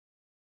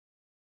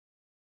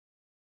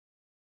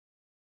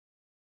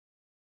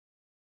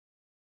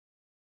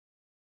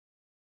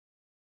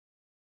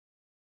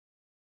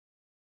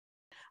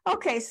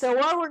Okay, so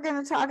what we're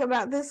going to talk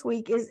about this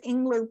week is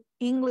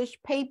English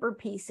paper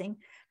piecing.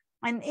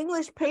 And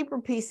English paper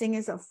piecing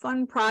is a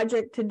fun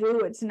project to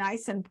do. It's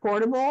nice and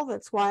portable.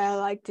 That's why I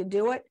like to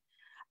do it.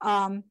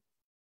 And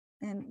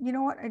you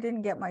know what? I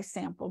didn't get my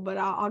sample, but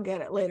I'll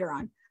get it later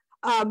on.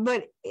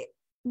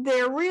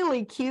 They're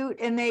really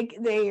cute, and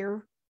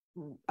they're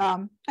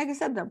like I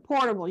said, they're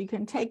portable. You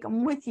can take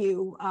them with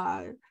you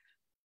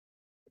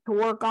to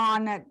work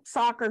on at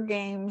soccer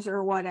games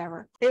or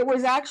whatever. It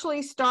was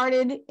actually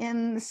started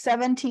in the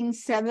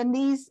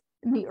 1770s,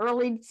 in the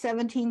early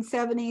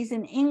 1770s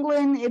in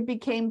England. It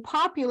became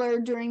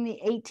popular during the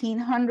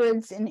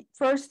 1800s,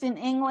 first in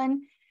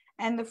England,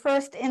 and the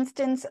first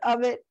instance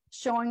of it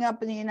showing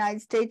up in the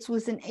United States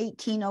was in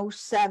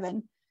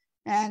 1807.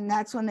 And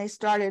that's when they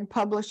started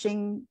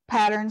publishing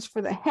patterns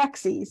for the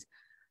hexies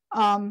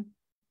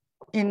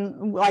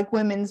in like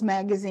women's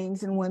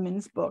magazines and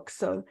women's books.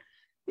 So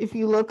if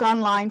you look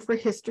online for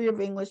history of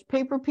English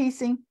paper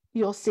piecing,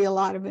 you'll see a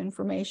lot of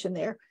information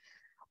there.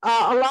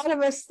 A lot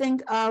of us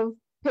think of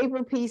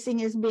paper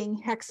piecing as being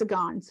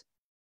hexagons,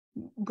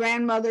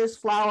 grandmother's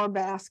flower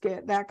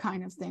basket, that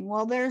kind of thing.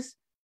 Well, there's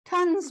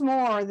tons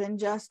more than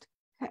just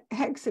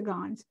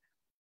hexagons.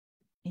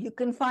 You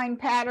can find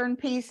pattern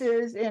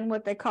pieces in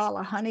what they call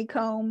a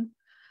honeycomb.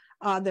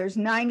 There's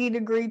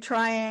 90-degree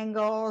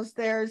triangles.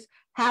 There's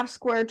half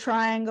square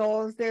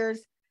triangles. There's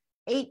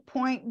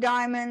 8-point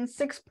diamonds,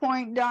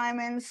 6-point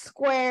diamonds,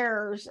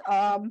 squares,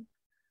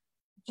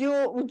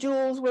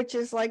 jewels, which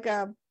is like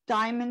a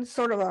diamond,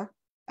 sort of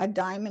a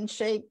diamond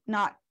shape,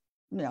 not,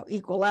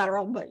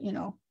 equilateral, but,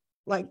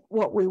 like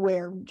what we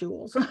wear,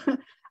 jewels,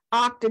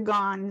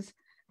 octagons,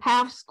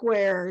 half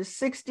squares,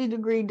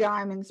 60-degree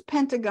diamonds,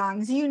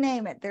 pentagons, you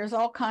name it. There's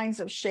all kinds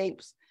of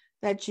shapes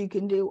that you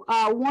can do.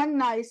 One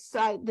nice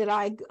site that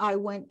I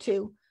went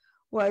to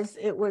was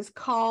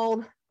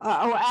called,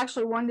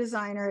 actually one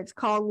designer, it's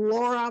called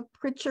Laura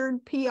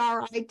Pritchard,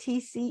 Pritchard.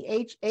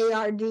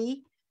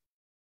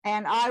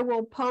 And I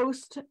will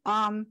post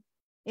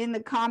in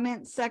the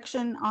comment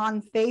section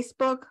on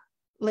Facebook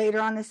later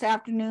on this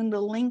afternoon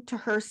the link to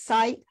her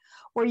site,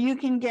 where you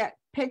can get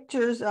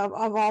pictures of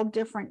all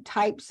different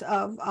types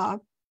of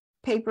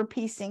paper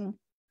piecing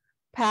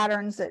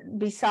patterns that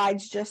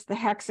besides just the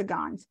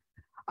hexagons.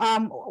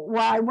 Well,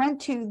 I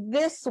went to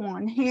this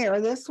one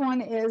here. This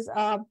one is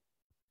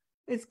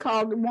it's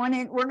called one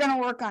inch. We're going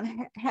to work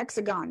on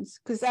hexagons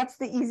because that's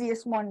the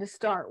easiest one to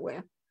start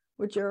with,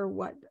 which are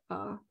what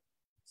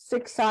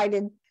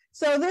 6-sided.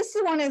 So this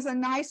one is a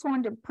nice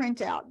one to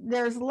print out.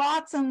 There's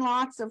lots and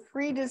lots of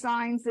free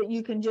designs that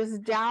you can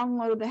just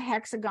download the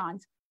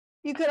hexagons.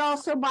 You could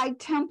also buy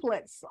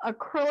templates,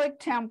 acrylic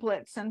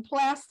templates and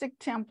plastic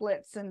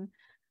templates and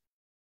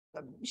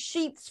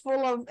sheets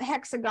full of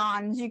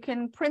hexagons. You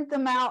can print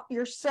them out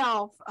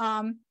yourself.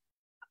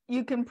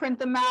 You can print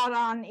them out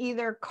on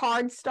either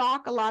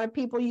cardstock. A lot of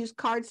people use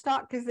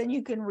cardstock because then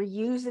you can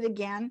reuse it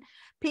again.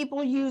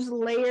 People use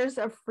layers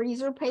of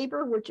freezer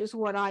paper, which is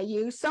what I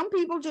use. Some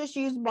people just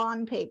use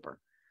bond paper.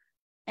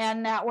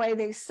 And that way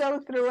they sew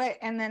through it.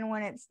 And then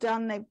when it's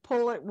done, they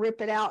pull it, rip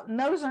it out. And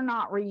those are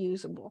not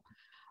reusable.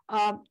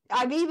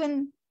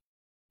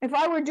 If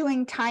I were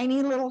doing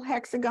tiny little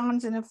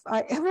hexagons, and if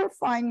I ever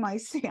find my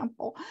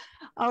sample,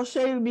 I'll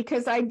show you,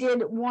 because I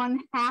did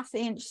 1/2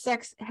 inch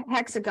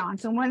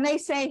hexagons. And when they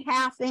say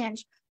 1/2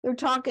 inch, they're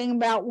talking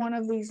about one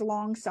of these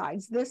long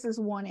sides. This is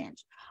 1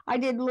 inch. I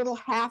did little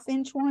 1/2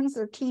 inch ones.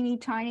 They're teeny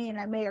tiny, and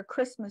I made a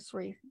Christmas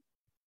wreath.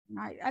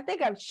 I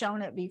think I've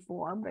shown it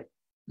before, but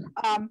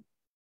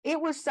it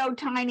was so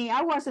tiny.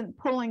 I wasn't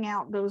pulling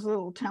out those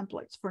little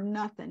templates for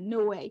nothing.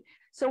 No way.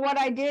 So what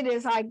I did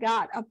is I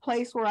got a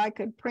place where I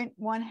could print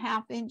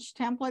 1/2 inch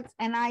templates,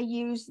 and I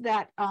used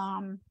that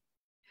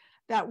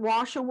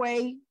wash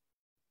away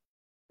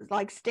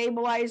like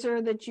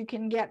stabilizer that you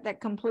can get that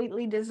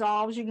completely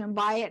dissolves. You can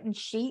buy it in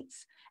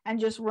sheets and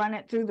just run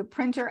it through the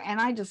printer,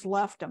 and I just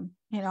left them.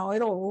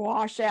 It'll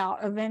wash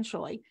out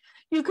eventually.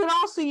 You could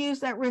also use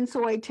that rinse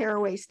away, tear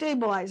away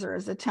stabilizer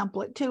as a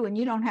template too, and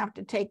you don't have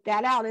to take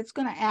that out. It's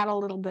going to add a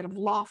little bit of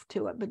loft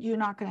to it, but you're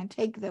not going to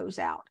take those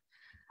out.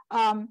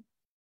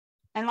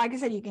 And like I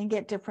said, you can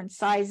get different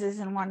sizes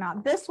and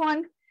whatnot. This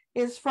one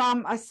is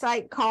from a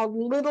site called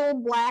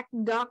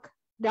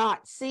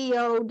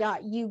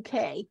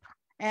littleblackduck.co.uk.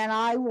 And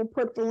I will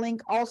put the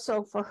link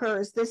also for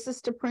hers. This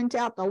is to print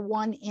out the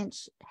 1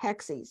 inch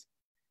hexies.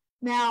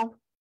 Now,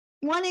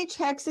 1 inch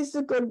hexies is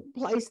a good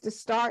place to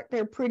start.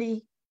 They're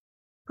pretty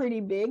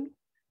big,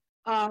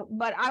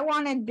 but I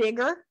wanted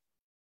bigger.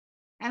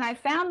 And I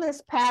found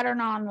this pattern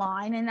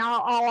online, and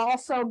I'll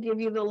also give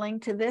you the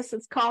link to this.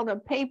 It's called a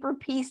paper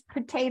piece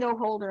potato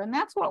holder, and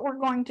that's what we're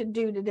going to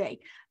do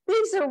today.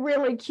 These are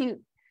really cute,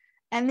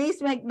 and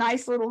these make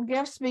nice little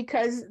gifts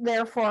because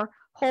they're for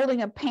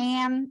holding a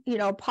pan,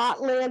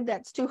 pot lid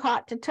that's too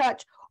hot to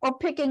touch, or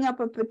picking up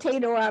a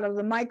potato out of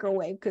the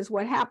microwave, because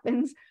what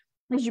happens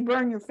is you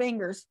burn your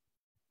fingers,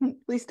 at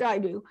least I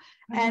do,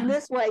 and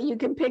this way you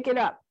can pick it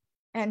up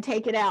and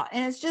take it out.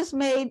 And it's just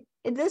made,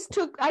 I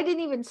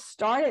didn't even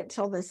start it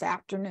till this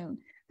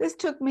afternoon. This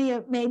took me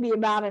maybe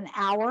about an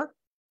hour,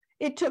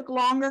 It took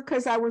longer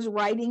because I was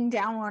writing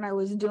down what I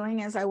was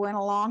doing as I went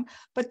along.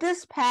 But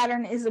this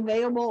pattern is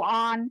available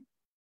on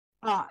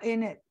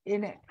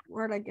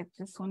where'd I get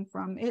this one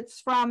from?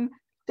 It's from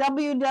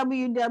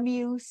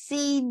www.cdd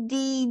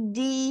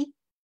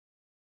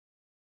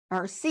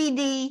or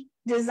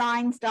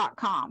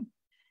cddesigns.com.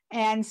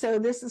 And so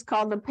this is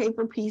called the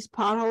paper piece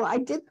pothole. I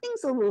did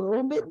things a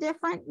little bit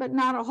different, but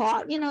not a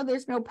lot. You know,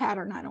 there's no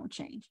pattern I don't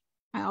change.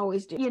 I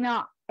always do. You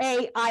know,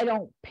 I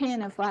don't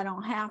pin if I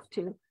don't have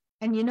to.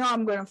 And you know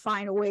I'm going to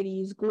find a way to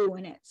use glue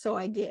in it. So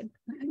I did.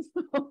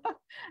 So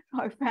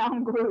I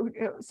found glue.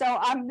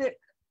 So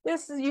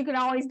this is, you can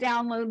always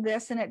download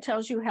this and it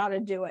tells you how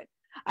to do it.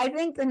 I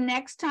think the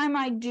next time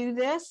I do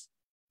this,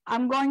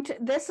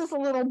 this is a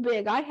little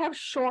big. I have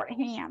short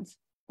hands,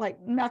 like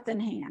nothing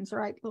hands,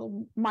 right?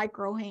 Little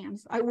micro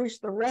hands. I wish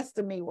the rest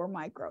of me were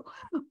micro,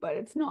 but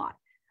it's not.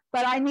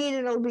 But I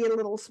needed it to be a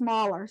little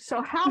smaller.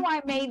 So how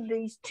I made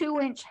these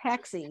 2-inch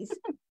hexies,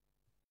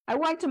 I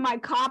went to my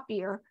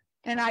copier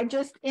and I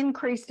just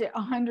increased it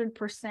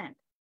 100%.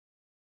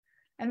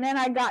 And then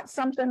I got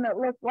something that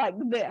looked like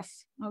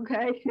this,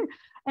 okay?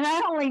 And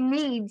I only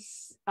need,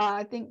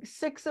 I think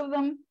 6 of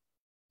them.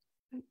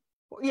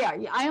 Yeah,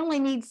 I only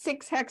need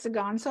 6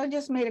 hexagons. So I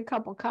just made a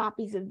couple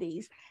copies of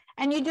these.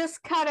 And you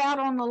just cut out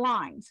on the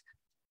lines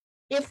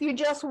if you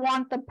just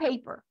want the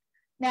paper.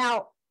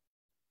 Now,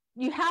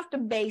 you have to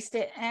baste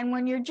it. And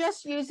when you're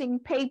just using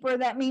paper,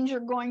 that means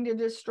you're going to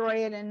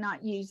destroy it and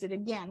not use it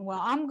again.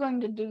 Well, I'm going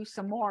to do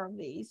some more of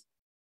these.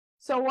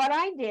 So what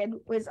I did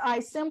was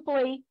I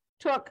simply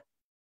took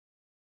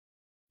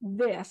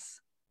this,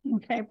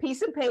 okay,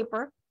 piece of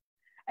paper,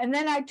 and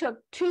then I took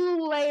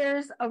 2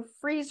 layers of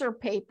freezer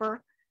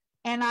paper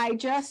and I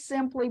just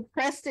simply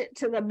pressed it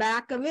to the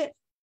back of it,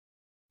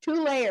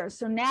 2 layers.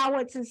 So now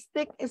it's as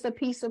thick as a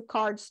piece of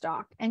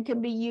cardstock and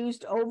can be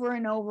used over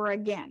and over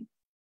again.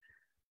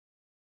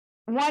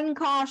 One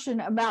caution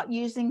about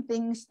using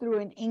things through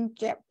an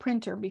inkjet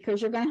printer,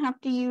 because you're going to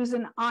have to use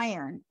an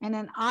iron, and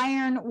an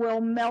iron will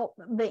melt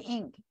the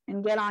ink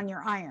and get on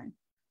your iron.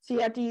 So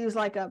you have to use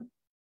like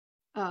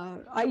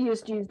I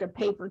used a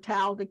paper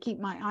towel to keep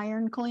my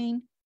iron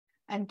clean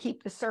and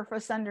keep the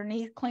surface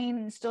underneath clean,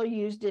 and still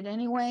used it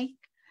anyway.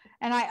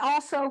 And I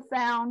also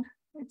found,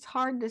 it's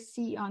hard to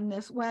see on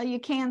this. Well, you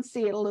can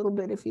see it a little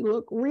bit if you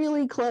look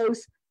really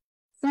close.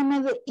 Some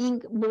of the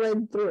ink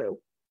bled through.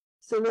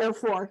 So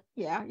therefore,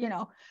 yeah, you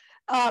know,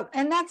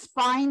 and that's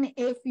fine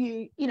if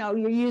you're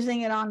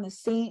using it on the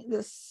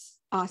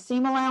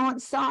seam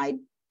allowance side,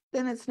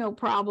 then it's no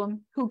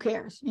problem. Who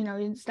cares? You know,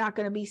 it's not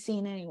going to be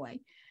seen anyway.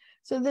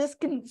 So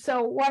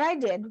what I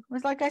did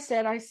was, like I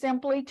said, I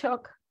simply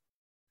took,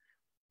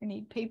 I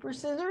need paper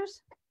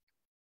scissors,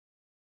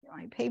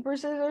 my paper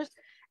scissors,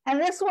 and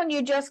this one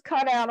you just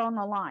cut out on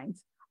the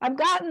lines. I've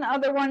gotten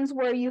other ones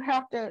where you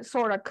have to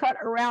sort of cut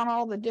around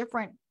all the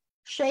different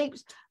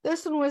shapes.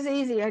 This one was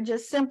easy. I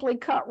just simply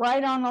cut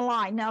right on the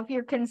line. Now, if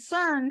you're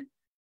concerned,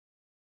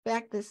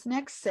 back this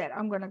next set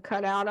I'm going to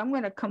cut out, I'm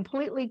going to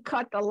completely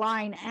cut the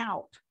line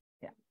out.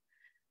 Yeah.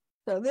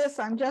 So this,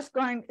 I'm just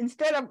going,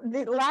 instead of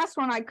the last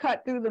one I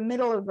cut through the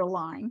middle of the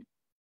line,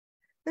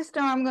 this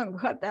time I'm going to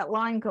cut that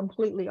line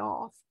completely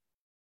off.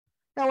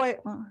 That way,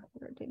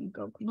 it didn't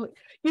go completely.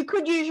 You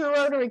could use your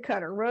rotary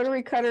cutter.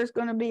 Rotary cutter is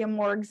going to be a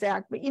more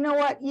exact, but you know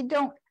what? You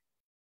don't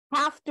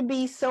have to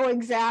be so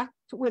exact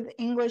with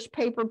English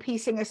paper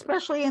piecing,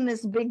 especially in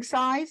this big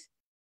size.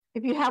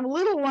 If you have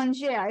little ones,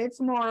 yeah,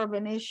 it's more of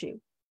an issue.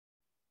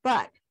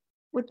 But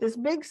with this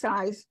big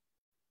size,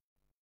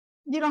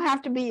 you don't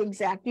have to be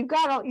exact.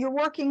 You're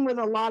working with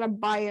a lot of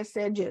bias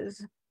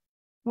edges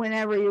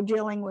whenever you're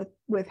dealing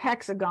with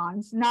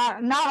hexagons.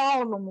 Not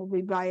all of them will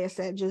be bias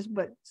edges,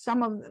 but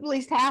some of, at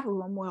least half of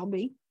them will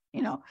be.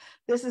 You know,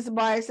 this is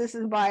bias, this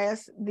is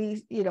bias,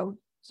 these, you know,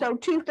 so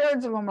 2/3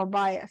 of them are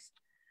bias.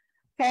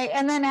 Okay,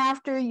 and then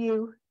after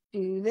you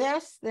do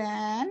this,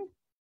 then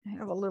I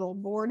have a little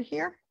board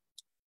here.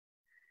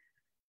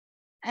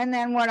 And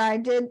then what I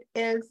did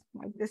is,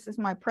 this is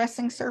my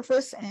pressing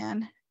surface,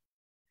 and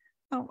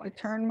I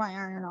turned my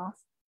iron off.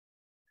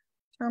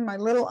 Turn my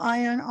little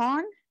iron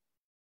on,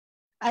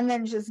 and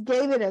then just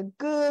gave it a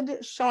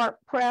good sharp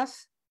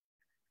press,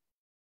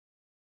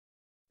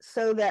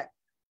 so that,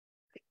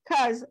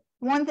 because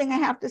one thing I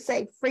have to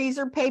say,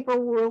 freezer paper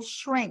will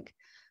shrink.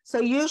 So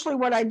usually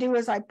what I do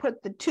is I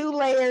put the 2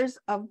 layers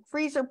of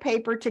freezer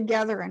paper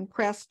together and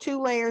press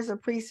 2 layers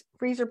of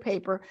freezer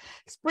paper,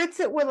 spritz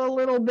it with a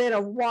little bit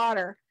of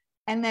water,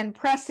 and then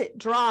press it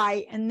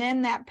dry. And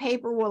then that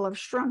paper will have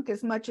shrunk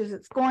as much as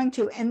it's going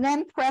to, and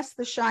then press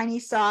the shiny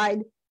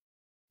side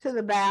to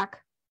the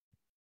back.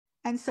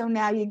 And so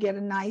now you get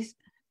a nice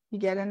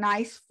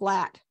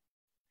flat.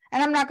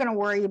 And I'm not going to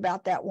worry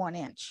about that 1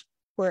 inch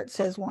where it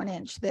says 1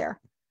 inch there.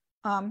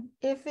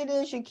 If it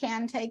is, you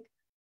can take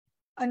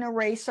an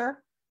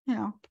eraser,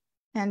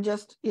 and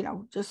just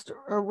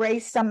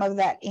erase some of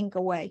that ink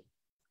away.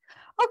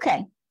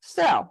 Okay,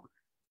 so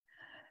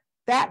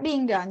that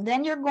being done,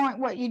 then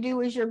what you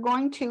do is you're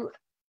going to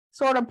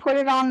sort of put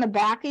it on the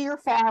back of your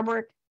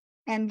fabric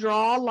and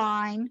draw a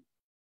line,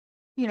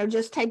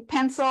 just take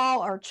pencil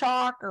or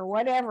chalk or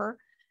whatever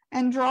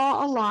and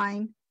draw a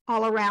line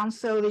all around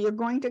so that you're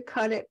going to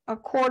cut it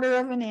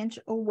 1/4 of an inch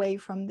away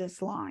from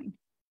this line.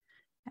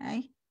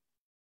 Okay.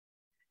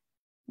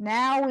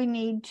 Now we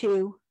need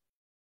to,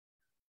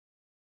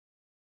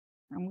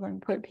 I'm going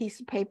to put a piece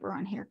of paper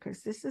on here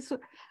because this is,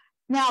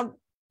 now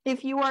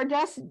if you are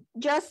just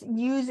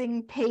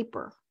using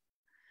paper,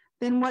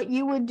 then what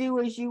you would do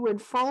is you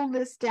would fold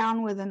this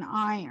down with an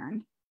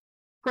iron,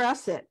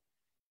 press it,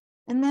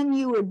 and then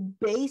you would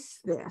base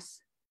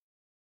this.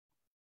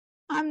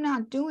 I'm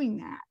not doing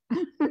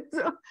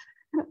that.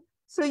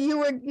 So you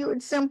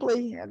would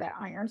simply, that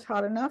iron's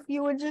hot enough,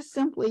 you would just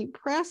simply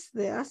press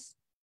this.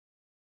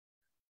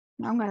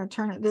 I'm going to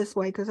turn it this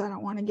way because I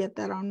don't want to get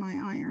that on my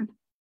iron.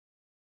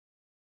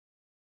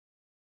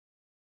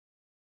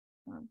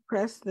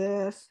 Press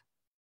this,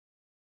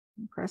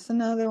 press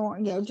another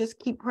one, just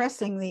keep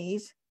pressing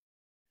these.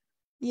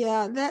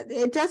 Yeah, that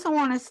it doesn't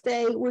want to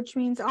stay, which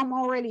means I'm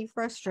already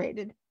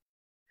frustrated.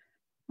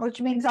 Which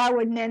means I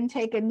would then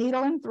take a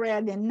needle and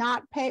thread and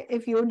not pay.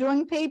 If you were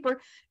doing paper,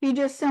 you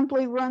just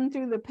simply run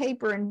through the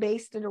paper and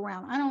baste it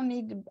around. I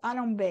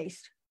don't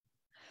baste.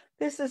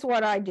 This is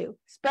what I do.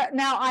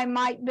 Now I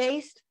might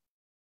baste.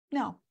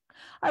 No,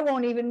 I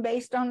won't even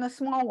baste on the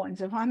small ones.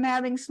 If I'm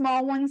having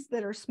small ones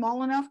that are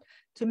small enough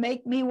to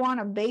make me want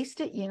to baste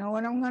it, you know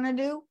what I'm going to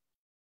do?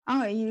 I'm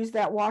going to use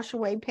that wash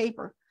away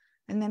paper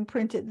and then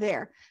print it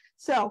there.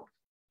 So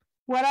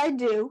what I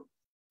do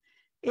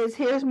is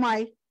here's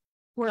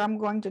where I'm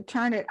going to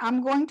turn it.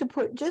 I'm going to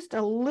put just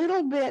a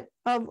little bit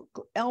of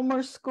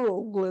Elmer's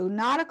school glue,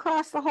 not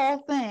across the whole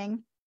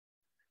thing,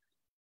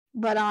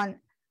 but on,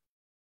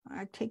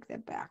 I take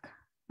that back.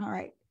 All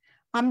right.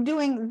 I'm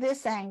doing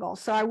this angle,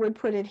 so I would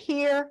put it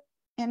here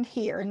and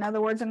here. In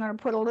other words, I'm going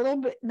to put a little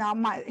bit, now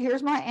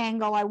here's my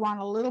angle. I want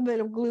a little bit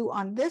of glue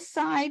on this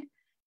side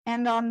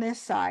and on this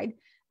side.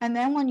 And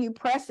then when you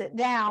press it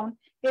down,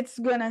 it's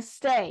going to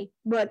stay,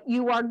 but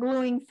you are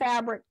gluing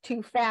fabric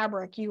to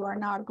fabric. You are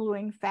not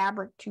gluing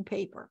fabric to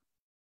paper.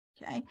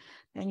 Okay.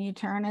 Then you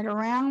turn it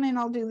around and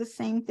I'll do the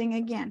same thing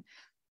again.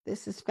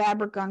 This is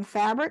fabric on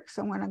fabric.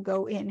 So I'm going to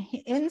go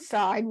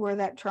inside where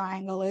that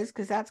triangle is,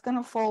 because that's going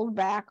to fold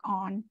back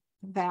on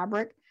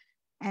fabric,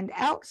 and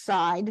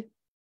outside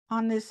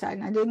on this side.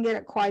 And I didn't get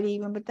it quite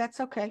even, but that's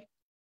okay.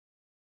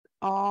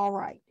 All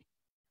right.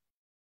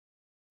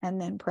 And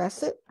then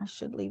press it. I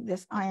should leave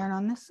this iron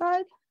on this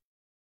side.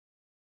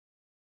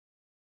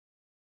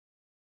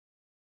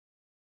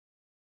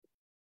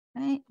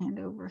 Okay, and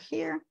over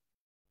here,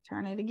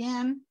 turn it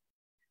again.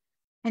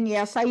 And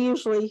yes, I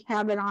usually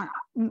have it on.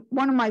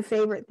 One of my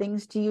favorite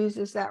things to use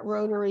is that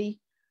rotary,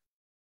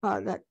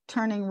 that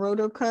turning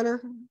roto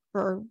cutter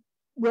or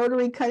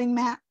rotary cutting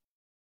mat.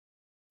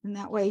 And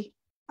that way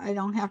I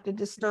don't have to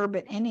disturb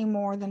it any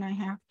more than I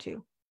have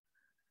to.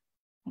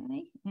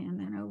 Okay, and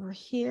then over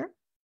here.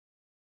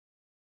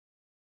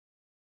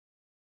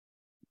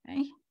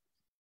 Okay.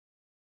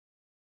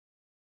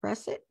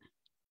 Press it.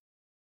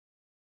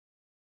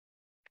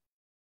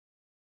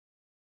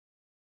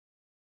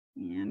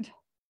 And I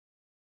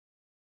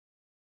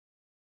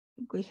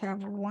think we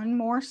have one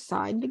more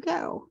side to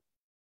go.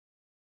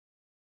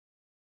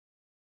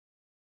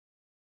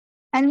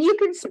 And you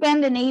can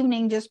spend an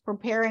evening just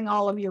preparing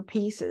all of your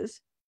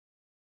pieces.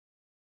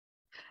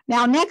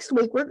 Now next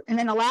week, and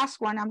then the last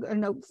one, I'm going to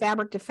note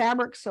fabric to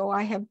fabric. So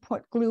I have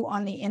put glue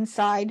on the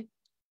inside,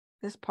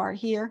 this part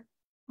here,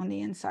 on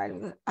the inside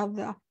of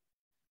the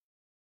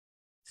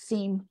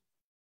seam.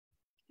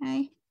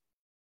 Okay.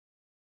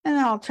 And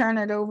then I'll turn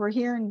it over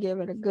here and give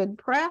it a good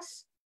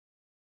press.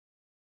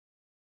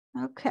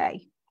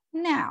 Okay.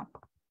 Now,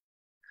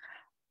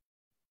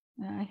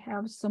 I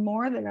have some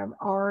more that I've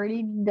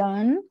already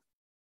done.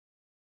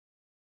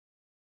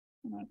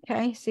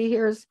 Okay, see,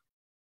 here's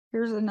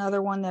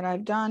another one that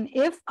I've done.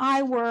 If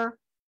I were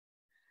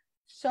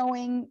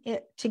sewing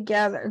it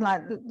together,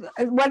 like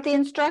what the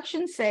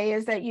instructions say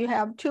is that you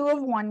have 2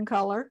 of one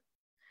color,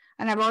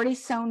 and I've already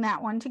sewn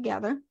that one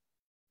together.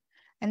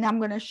 And I'm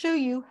going to show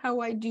you how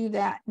I do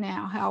that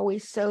now, how we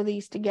sew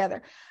these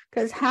together,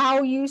 because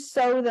how you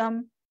sew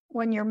them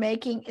when you're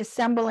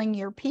assembling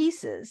your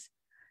pieces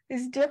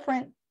is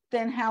different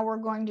than how we're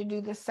going to do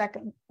the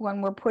second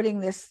when we're putting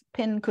this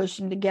pin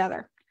cushion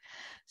together.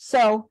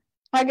 So,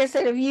 like I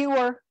said, if you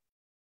were,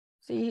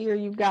 see here,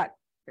 you've got,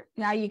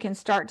 now you can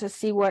start to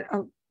see what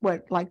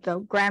like the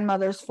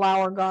grandmother's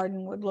flower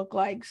garden would look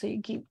like. So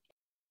you keep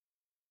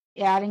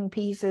adding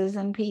pieces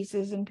and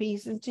pieces and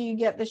pieces till you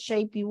get the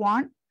shape you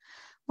want.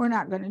 We're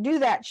not going to do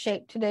that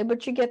shape today,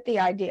 but you get the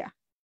idea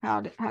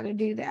how to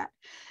do that.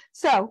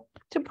 So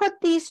to put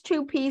these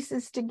 2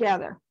 pieces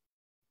together,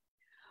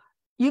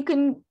 you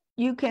can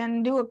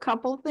do a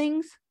couple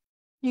things.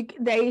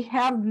 They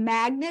have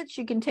magnets.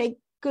 You can take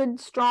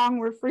good, strong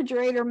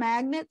refrigerator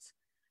magnets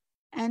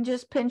and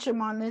just pinch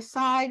them on this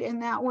side,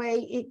 and that way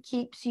it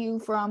keeps you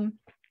from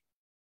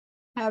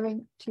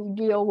having to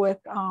deal with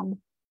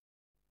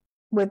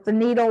the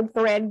needle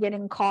thread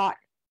getting caught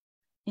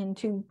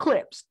into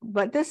clips.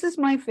 But this is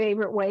my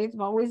favorite way. I've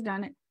always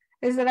done it.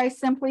 is that I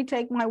simply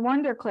take my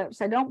wonder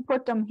clips. I don't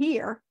put them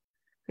here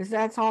because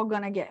that's all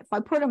going to get, if I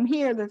put them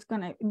here, that's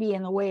going to be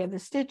in the way of the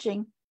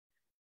stitching.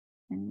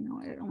 And you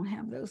know, I don't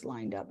have those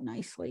lined up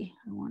nicely.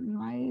 I want them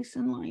nice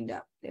and lined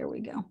up. There we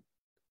go.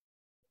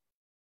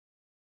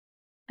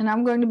 And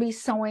I'm going to be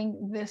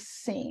sewing this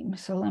seam.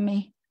 So let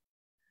me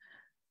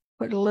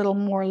put a little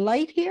more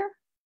light here.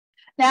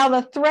 Now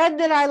the thread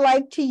that I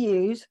like to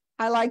use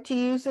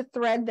a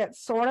thread that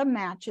sort of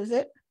matches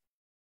it.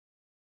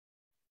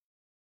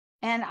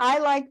 And I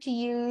like to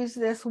use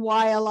this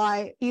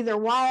YLI, either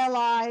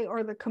YLI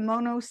or the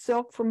kimono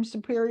silk from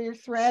Superior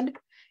Thread.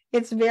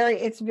 It's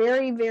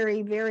very,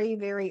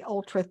 very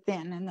ultra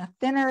thin. And the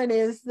thinner it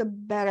is, the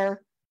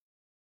better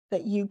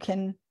that you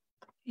can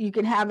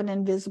have an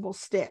invisible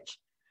stitch.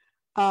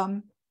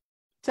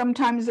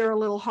 Sometimes they're a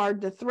little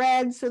hard to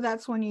thread, so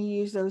that's when you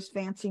use those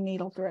fancy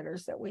needle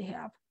threaders that we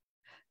have.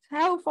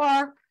 How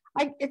far?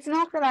 It's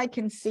not that I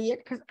can see it,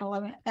 because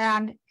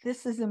and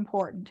this is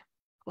important.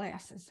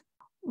 Glasses.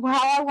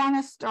 Well, I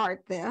want to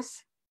start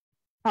this.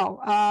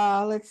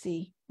 Let's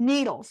see.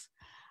 Needles.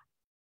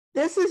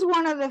 This is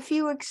one of the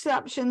few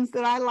exceptions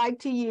that I like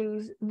to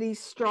use, these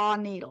straw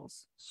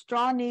needles.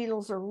 Straw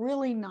needles are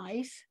really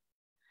nice.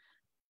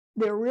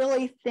 They're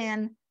really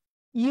thin.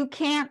 You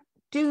can't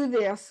do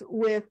this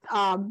with,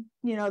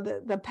 you know,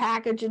 the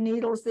package of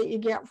needles that you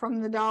get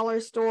from the dollar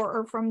store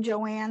or from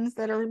Joann's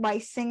that are by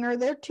Singer.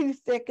 They're too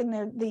thick and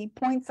the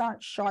points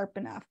aren't sharp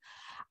enough.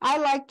 I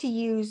like to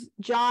use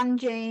John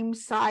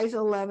James size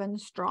 11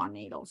 straw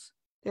needles.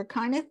 They're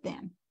kind of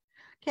thin.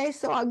 Okay,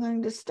 so I'm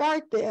going to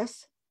start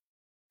this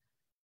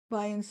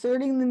by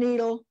inserting the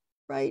needle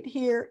right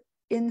here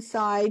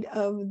inside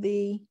of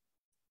the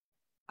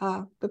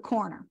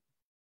corner.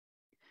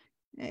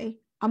 Okay,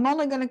 I'm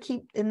only going to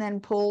keep and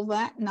then pull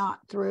that knot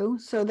through,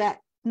 so that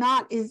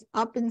knot is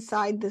up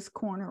inside this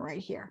corner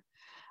right here.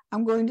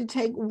 I'm going to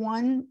take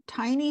one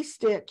tiny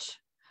stitch.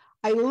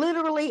 I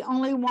literally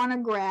only want to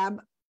grab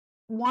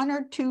 1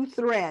 or 2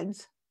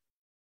 threads.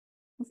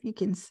 If you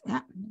can,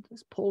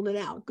 just pulled it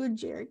out. Good,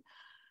 Jerry.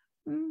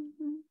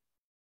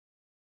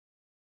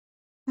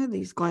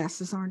 These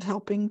glasses aren't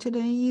helping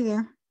today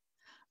either.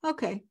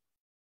 Okay.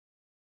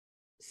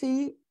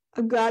 See,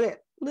 I've got it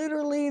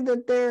literally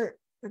that there.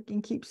 I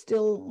can keep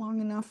still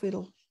long enough,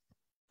 it'll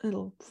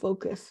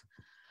focus.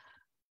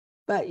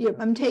 But yep,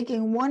 I'm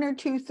taking 1 or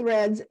 2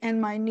 threads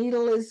and my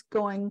needle is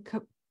going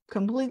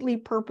completely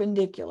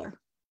perpendicular.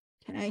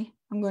 Okay,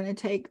 I'm going to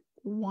take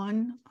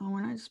 1. Oh,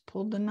 and I just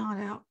pulled the knot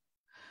out.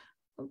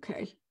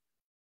 Okay,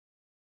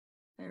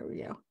 there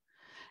we go.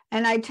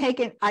 And I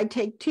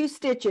take 2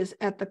 stitches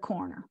at the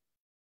corner.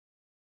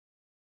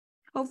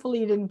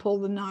 Hopefully you didn't pull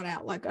the knot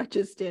out like I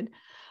just did.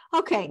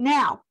 Okay,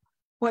 now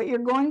what you're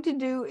going to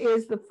do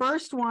is the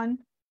first one,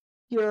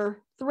 your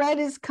thread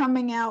is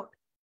coming out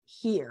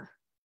here.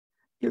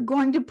 You're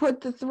going to put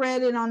the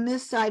thread in on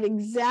this side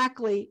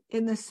exactly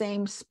in the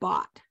same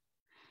spot.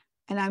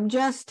 And I'm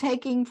just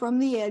taking from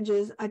the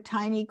edges a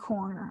tiny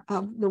corner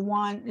of the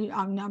one.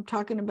 I'm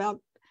talking about,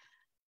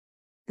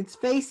 it's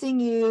facing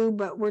you,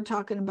 but we're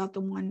talking about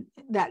the one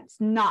that's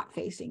not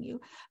facing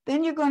you.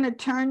 Then you're going to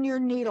turn your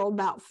needle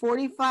about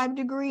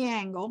 45-degree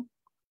angle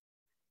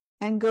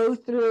and go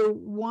through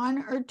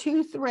 1 or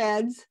 2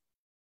 threads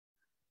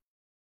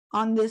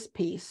on this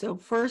piece. So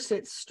first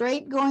it's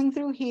straight going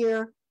through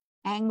here,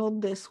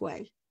 angled this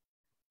way.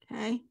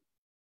 Okay.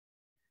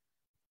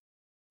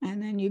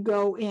 And then you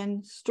go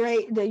in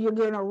straight, that you're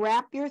going to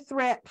wrap your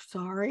thread,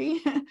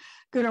 going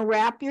to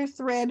wrap your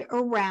thread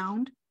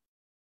around,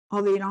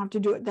 although you don't have to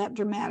do it that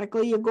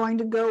dramatically. You're going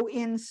to go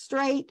in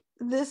straight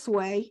this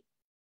way.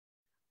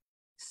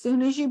 As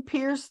soon as you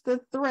pierce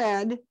the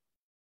thread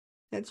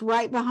that's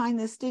right behind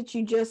the stitch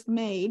you just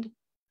made,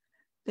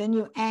 then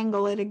you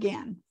angle it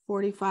again,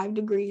 45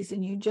 degrees,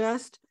 and you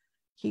just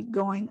keep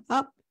going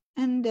up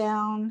and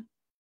down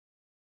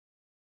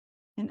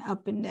and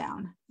up and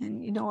down.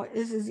 And you know what,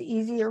 this is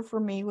easier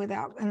for me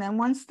without, and then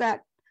once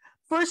that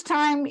first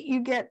time you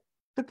get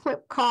the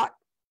clip caught,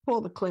 pull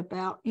the clip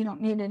out. You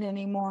don't need it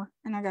anymore.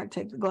 And I got to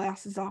take the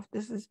glasses off.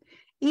 This is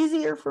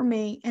easier for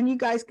me, and you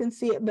guys can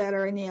see it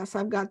better. And yes,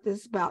 I've got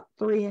this about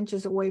 3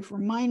 inches away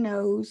from my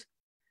nose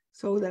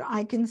so that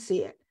I can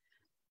see it.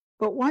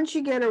 But once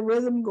you get a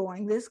rhythm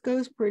going, this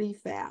goes pretty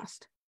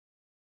fast.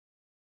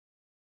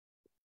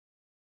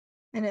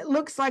 And it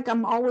looks like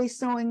I'm always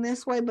sewing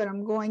this way, but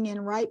I'm going in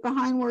right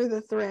behind where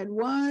the thread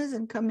was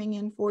and coming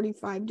in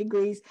 45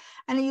 degrees.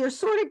 And you're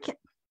sort of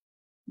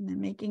and then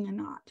making a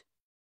knot.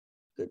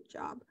 Good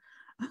job.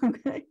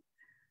 Okay.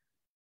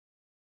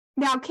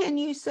 Now, can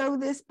you sew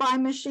this by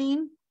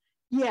machine?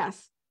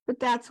 Yes, but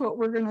that's what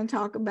we're going to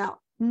talk about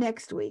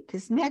next week,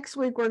 because next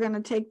week we're going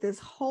to take this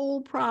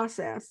whole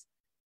process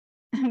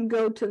and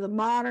go to the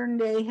modern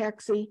day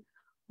hexie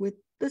with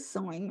the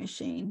sewing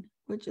machine,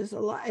 which is a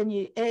lot. And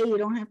you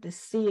don't have to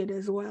see it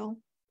as well.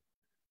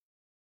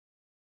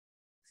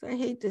 So I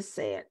hate to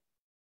say it.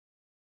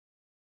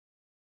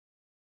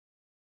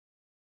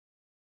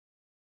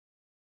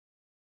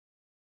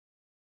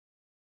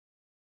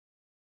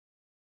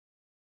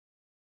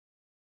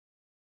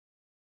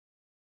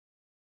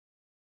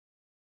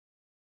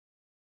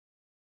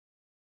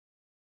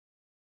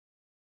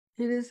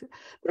 It is.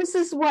 This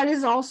is what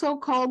is also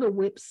called a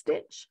whip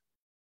stitch.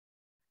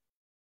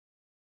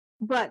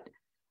 But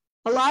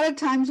a lot of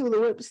times with a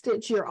whip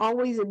stitch, you're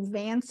always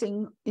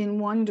advancing in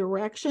one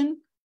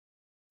direction.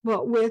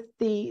 But with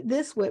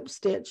this whip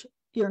stitch,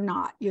 you're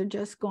not. You're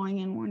just going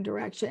in one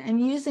direction. And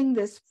using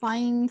this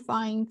fine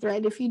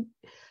thread, if you,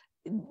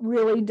 it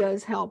really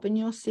does help. And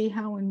you'll see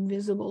how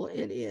invisible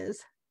it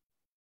is.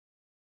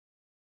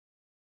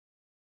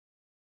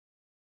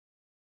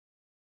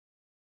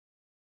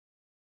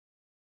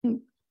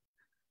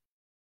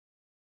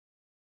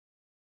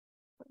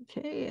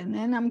 Okay, and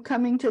then I'm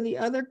coming to the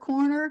other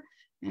corner,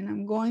 and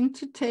I'm going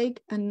to take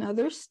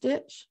another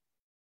stitch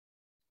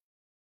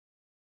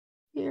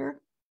here.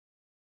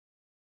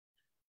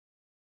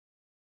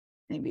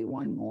 Maybe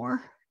one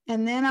more.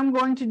 And then I'm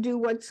going to do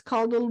what's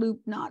called a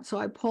loop knot. So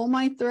I pull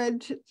my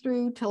thread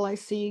through till I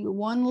see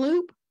one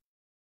loop,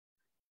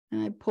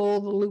 and I pull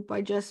the loop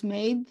I just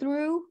made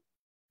through.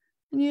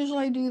 And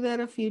usually I do that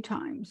a few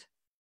times.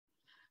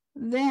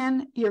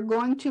 Then you're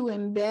going to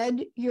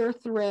embed your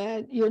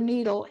thread, your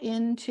needle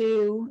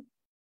into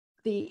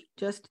the,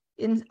 just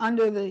in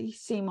under the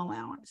seam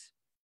allowance.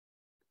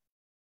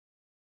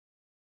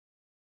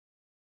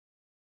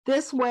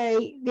 This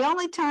way, the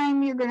only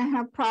time you're going to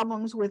have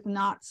problems with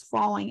knots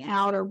falling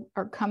out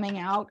or coming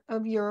out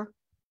of your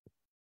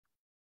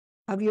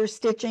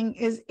stitching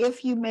is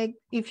if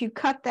you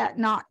cut that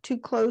knot too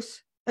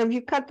close, if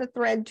you cut the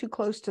thread too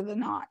close to the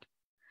knot.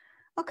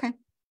 Okay,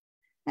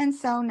 and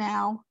so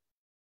now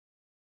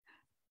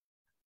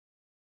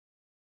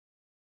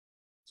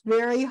it's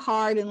very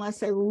hard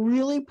unless I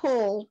really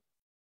pull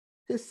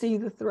to see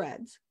the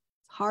threads.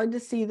 It's hard to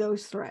see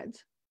those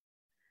threads.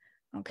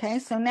 Okay,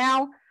 so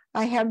now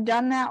I have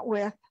done that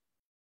with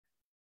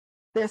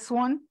this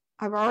one.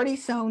 I've already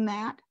sewn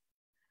that,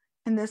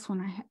 and this one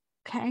I have.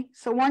 Okay,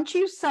 so once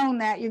you've sewn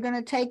that, you're going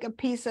to take a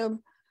piece of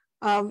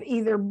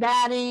either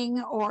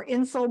batting or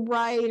insole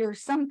bright or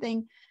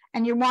something,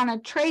 and you want to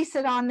trace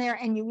it on there,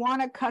 and you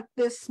want to cut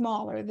this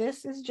smaller.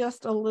 This is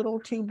just a little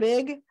too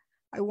big.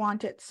 I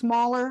want it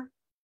smaller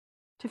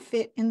to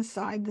fit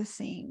inside the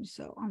seam.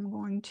 So I'm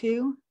going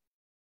to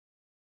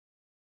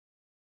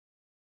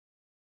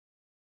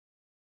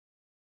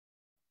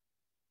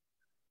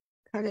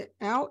cut it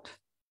out.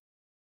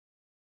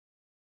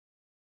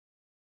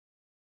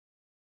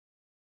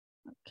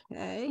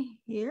 Okay,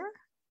 here.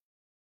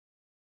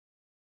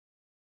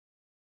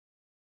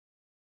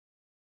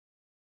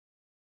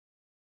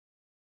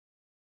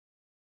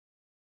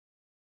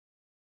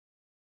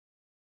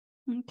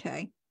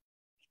 Okay.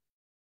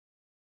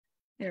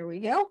 There we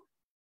go.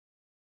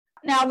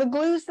 Now the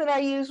glues that I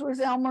used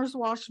was Elmer's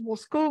washable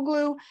school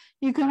glue.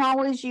 You can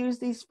always use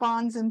these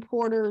Fons and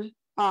Porter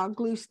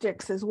glue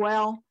sticks as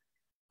well.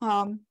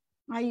 I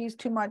use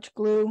too much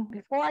glue.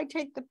 Before I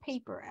take the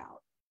paper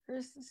out,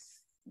 here's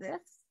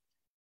this.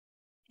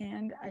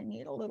 And I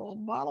need a little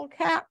bottle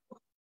cap.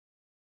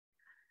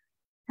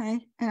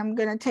 Okay, and I'm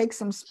going to take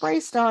some spray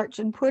starch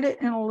and put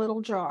it in a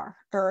little jar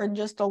or in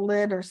just a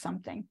lid or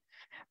something.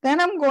 Then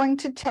I'm going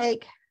to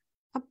take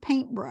a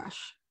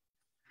paintbrush.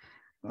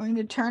 I'm going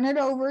to turn it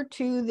over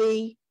to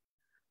the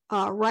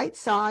right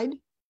side,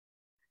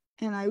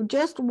 and I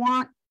just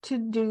want to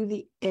do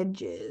the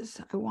edges.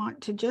 I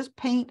want to just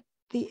paint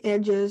the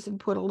edges and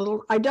put a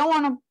little. I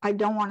don't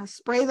want to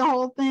spray the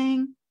whole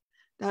thing.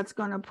 That's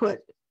going to put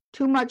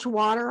too much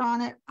water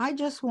on it. I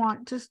just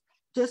want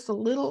just a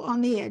little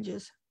on the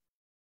edges,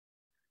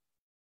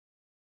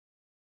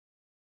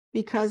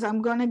 because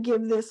I'm going to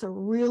give this a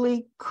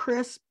really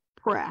crisp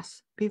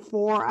press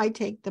before I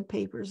take the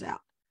papers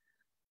out.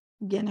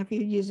 Again, if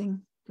you're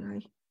using,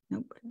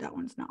 nope, that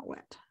one's not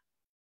wet.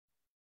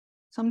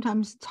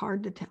 Sometimes it's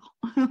hard to tell.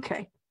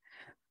 Okay.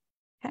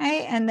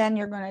 Okay, and then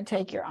you're going to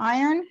take your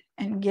iron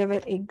and give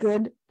it a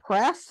good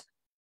press.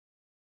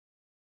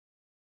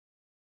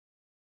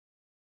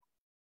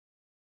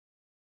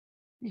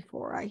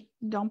 Before I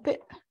dump it.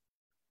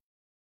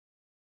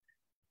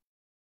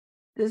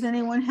 Does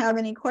anyone have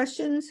any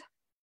questions?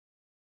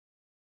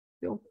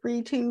 Feel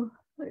free to.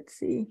 Let's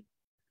see.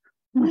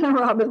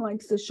 Robin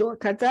likes the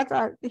shortcuts. That's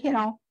our,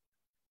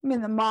 I'm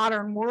in the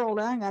modern world.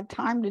 I ain't got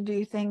time to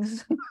do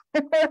things.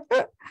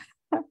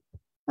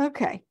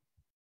 Okay.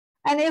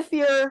 And if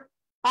your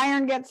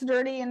iron gets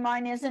dirty and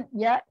mine isn't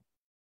yet,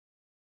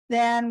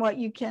 then what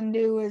you can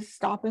do is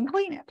stop and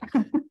clean it.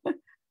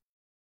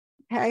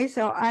 Okay,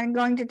 so I'm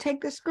going to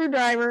take the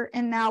screwdriver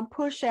and now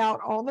push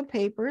out all the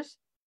papers.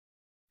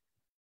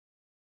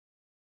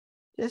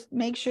 Just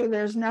make sure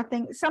there's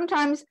nothing.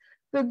 Sometimes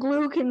the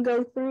glue can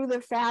go through the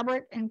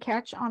fabric and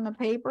catch on the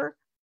paper.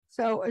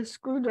 So a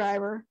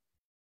screwdriver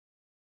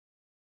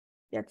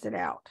gets it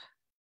out.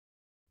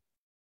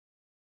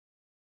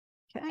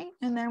 Okay,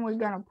 and then we're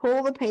going to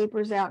pull the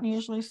papers out and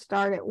usually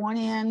start at one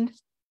end.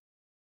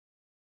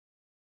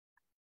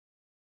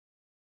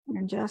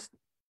 And just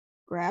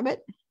grab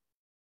it.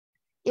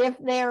 If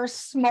they're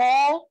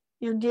small,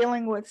 you're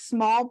dealing with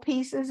small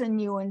pieces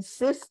and you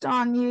insist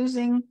on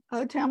using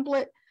a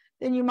template,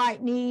 then you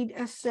might need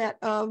a set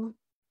of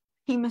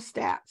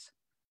hemostats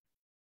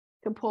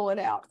to pull it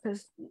out,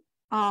 because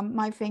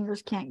my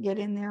fingers can't get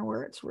in there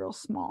where it's real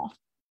small.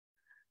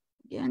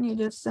 Again, you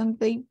just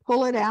simply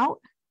pull it out,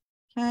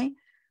 okay,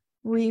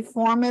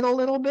 reform it a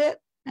little bit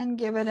and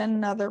give it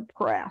another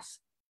press.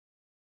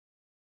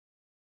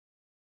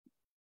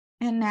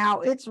 And now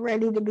it's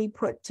ready to be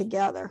put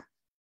together,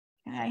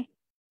 okay.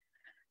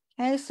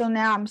 Okay, so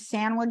now I'm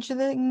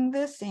sandwiching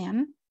this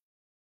in,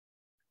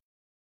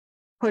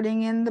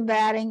 putting in the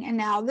batting, and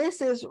now this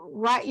is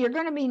right, you're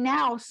going to be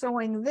now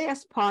sewing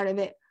this part of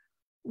it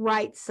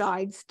right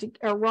sides to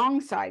or wrong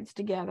sides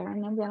together,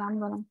 and then I'm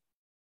going to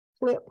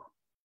clip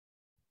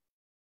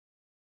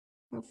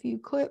a few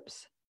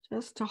clips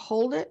just to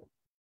hold it.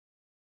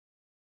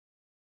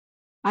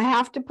 I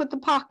have to put the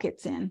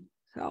pockets in,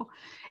 so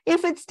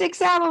if it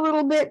sticks out a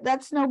little bit,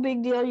 that's no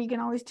big deal. You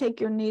can always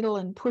take your needle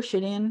and push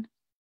it in,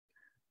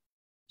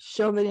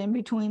 shove it in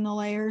between the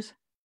layers.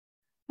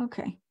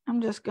 Okay,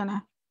 I'm just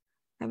gonna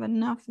have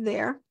enough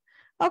there.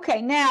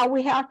 Okay, now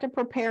we have to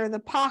prepare the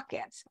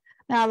pockets.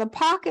 Now the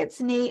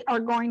pockets are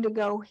going to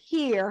go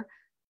here,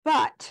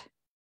 but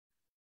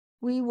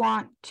we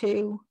want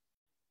to,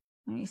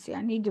 let me see,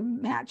 I need to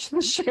match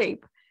the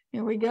shape.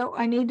 Here we go.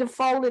 I need to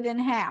fold it in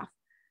half.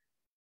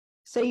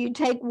 So you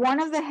take one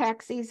of the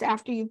hexies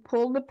after you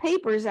pull the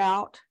papers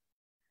out,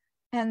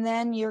 and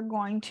then you're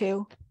going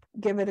to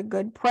give it a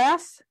good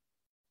press.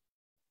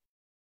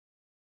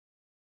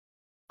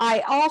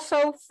 I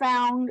also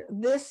found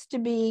this to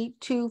be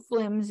too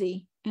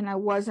flimsy, and I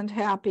wasn't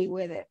happy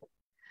with it.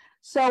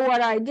 So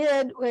what I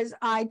did was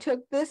I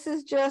took, this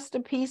is just a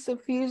piece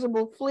of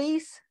fusible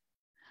fleece,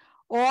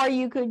 or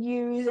you could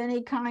use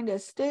any kind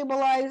of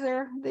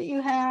stabilizer that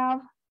you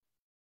have.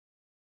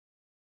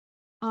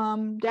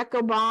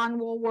 Decobond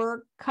will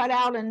work. Cut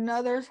out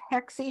another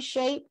hexie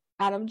shape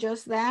out of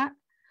just that,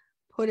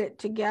 put it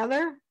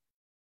together,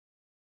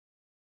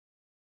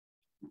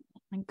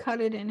 and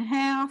cut it in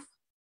half.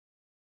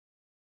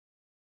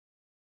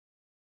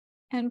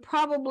 And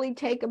probably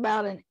take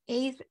about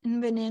 1/8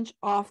 of an inch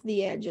off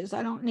the edges.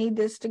 I don't need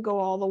this to go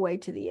all the way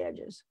to the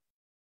edges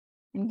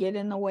and get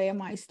in the way of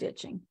my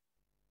stitching.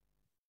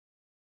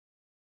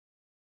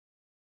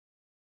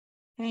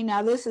 Okay,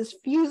 now this is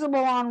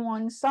fusible on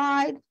one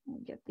side. I'll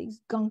get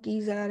these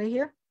gunkies out of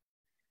here.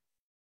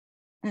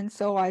 And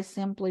so I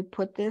simply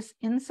put this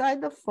inside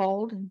the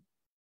fold and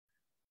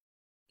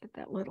get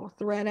that little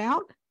thread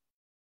out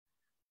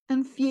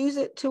and fuse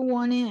it to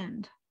one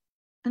end.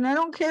 And I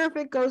don't care if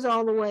it goes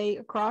all the way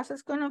across,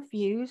 it's going to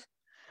fuse.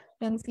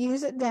 Then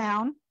fuse it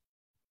down.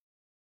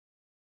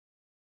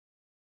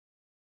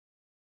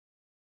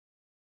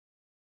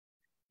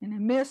 And I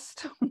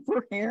missed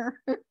over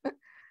here.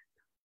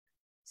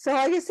 So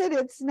like I said,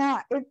 it's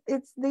not,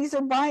 these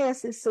are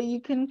biases, so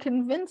you can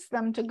convince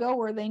them to go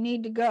where they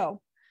need to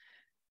go.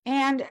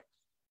 And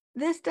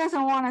this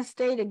doesn't want to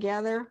stay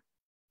together.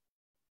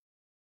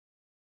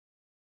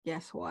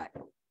 Guess what?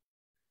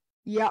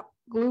 Yep,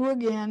 glue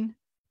again.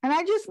 And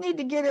I just need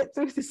to get it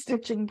through the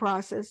stitching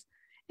process.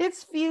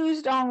 It's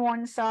fused on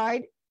one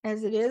side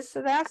as it is,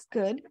 so that's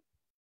good.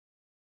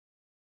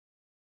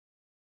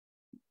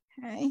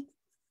 Okay.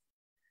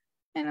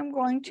 And I'm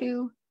going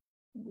to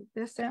get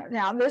this out.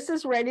 Now this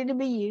is ready to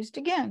be used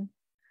again,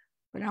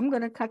 but I'm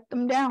going to cut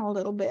them down a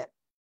little bit.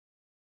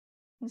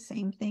 The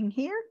same thing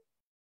here.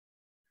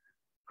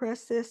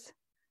 Press this.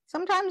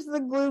 Sometimes the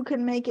glue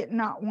can make it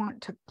not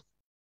want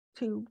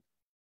to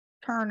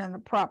turn in the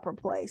proper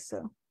place,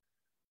 so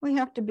we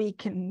have to be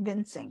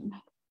convincing.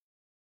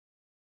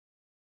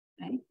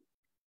 Okay.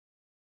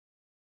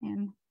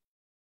 And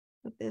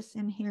put this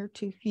in here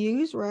to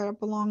fuse right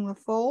up along the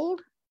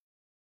fold.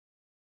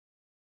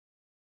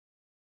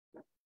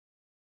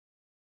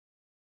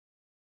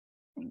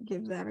 And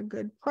give that a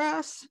good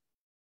press.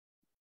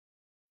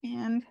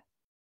 And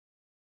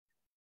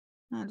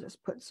I'll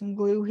just put some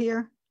glue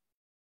here.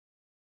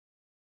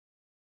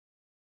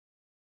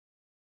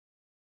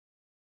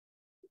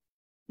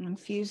 And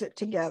fuse it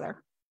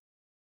together.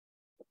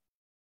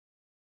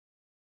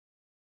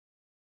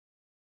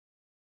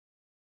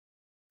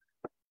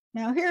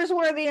 Now here's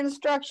where the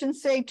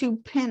instructions say to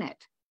pin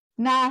it.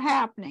 Not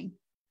happening.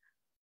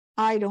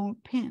 I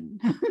don't pin.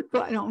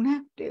 I don't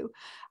have to.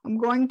 I'm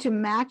going to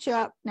match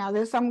up. Now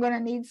this, I'm going to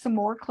need some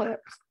more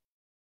clips.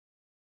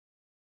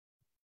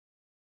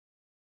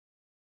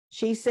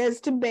 She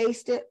says to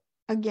baste it.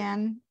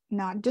 Again,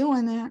 not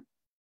doing that.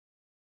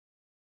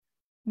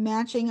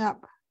 Matching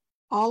up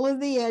all of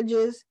the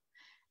edges.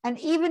 And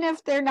even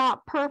if they're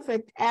not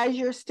perfect, as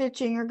you're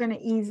stitching, you're going to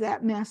ease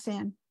that mess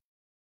in.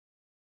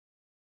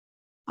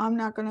 I'm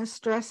not going to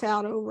stress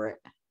out over it.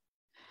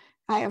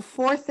 I have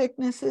 4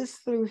 thicknesses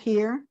through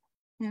here,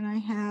 and I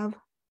have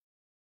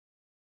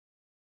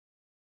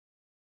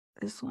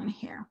this one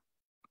here.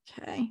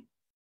 Okay.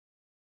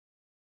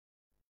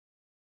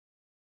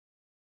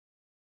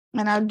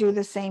 And I'll do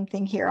the same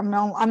thing here. I'm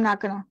not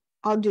going to,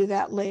 I'll do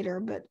that later,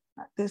 but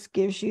this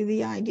gives you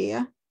the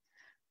idea.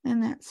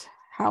 And that's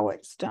how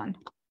it's done.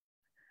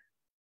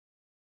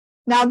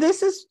 Now,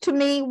 this is, to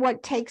me,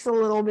 what takes a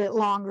little bit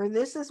longer.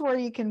 This is where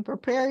you can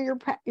prepare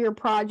your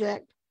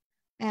project.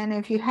 And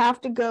if you have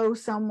to go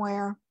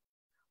somewhere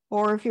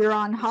or if you're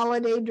on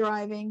holiday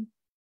driving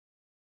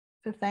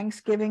to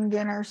Thanksgiving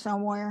dinner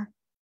somewhere,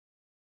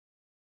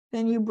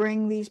 then you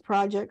bring these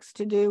projects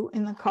to do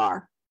in the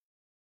car.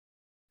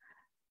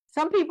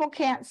 Some people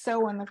can't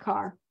sew in the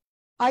car.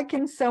 I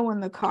can sew in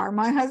the car.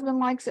 My husband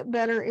likes it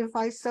better if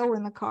I sew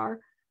in the car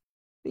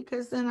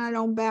because then I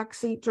don't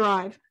backseat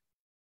drive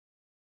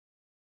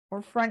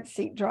or front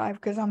seat drive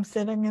because I'm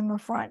sitting in the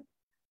front,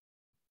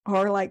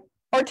 or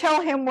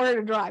tell him where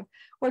to drive.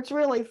 What's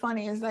really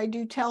funny is I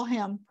do tell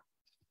him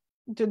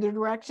the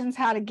directions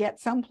how to get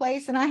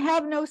someplace, and I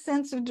have no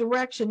sense of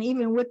direction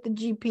even with the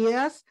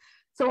GPS.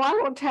 So I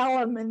will tell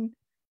him, and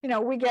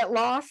we get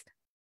lost,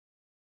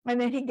 and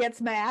then he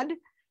gets mad,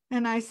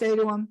 and I say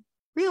to him,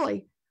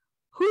 really,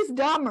 who's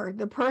dumber,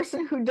 the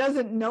person who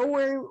doesn't know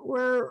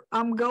where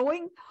I'm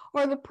going,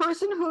 or the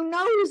person who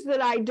knows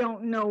that I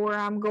don't know where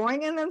I'm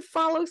going and then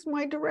follows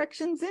my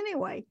directions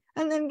anyway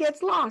and then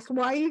gets lost?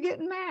 Why are you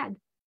getting mad?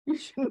 You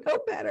should know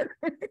better.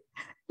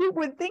 You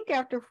would think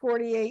after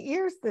 48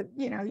 years that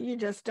you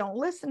just don't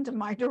listen to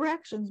my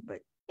directions,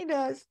 but he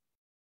does.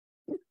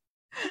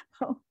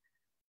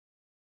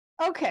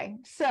 Okay,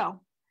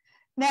 so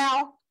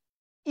now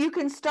you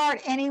can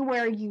start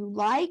anywhere you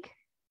like.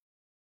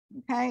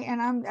 Okay,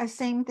 and I'm the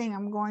same thing.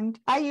 I'm going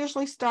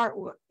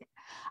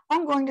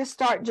to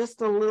start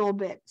just a little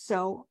bit.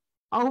 So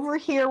over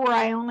here where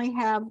I only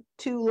have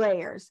 2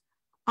 layers,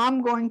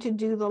 I'm going to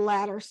do the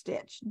ladder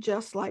stitch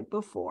just like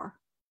before,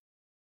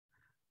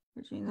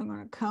 which means I'm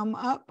going to come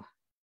up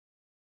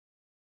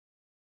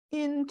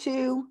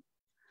into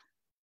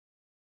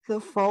the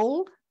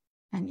fold,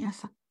 and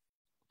yes,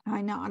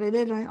 I knotted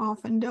it. I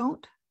often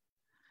don't.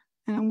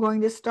 And I'm going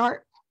to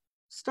start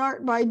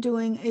by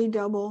doing a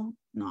double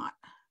knot,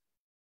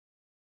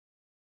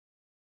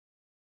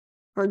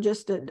 or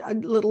just a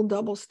little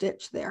double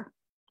stitch there.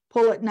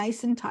 Pull it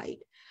nice and tight.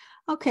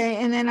 Okay,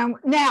 and then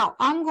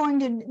I'm going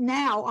to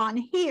on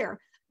here,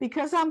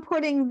 because I'm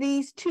putting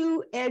these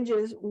 2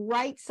 edges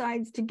right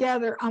sides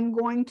together, I'm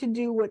going to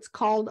do what's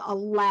called a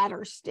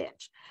ladder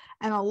stitch.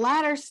 And a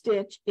ladder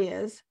stitch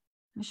is,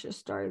 I should have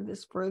started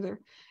this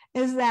further,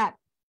 is that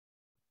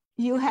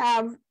you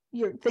have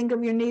think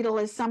of your needle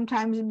as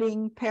sometimes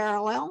being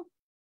parallel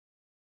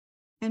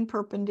and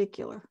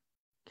perpendicular,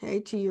 okay,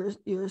 to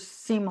your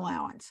seam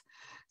allowance.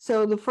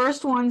 So the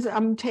first ones,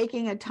 I'm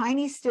taking a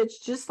tiny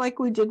stitch just like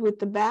we did with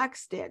the back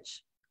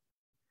stitch,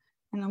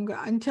 and I'm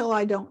going until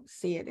I don't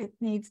see it. It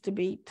needs to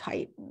be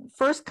tight.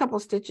 First couple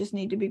stitches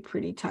need to be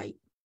pretty tight,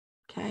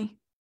 okay,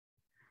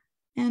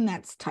 and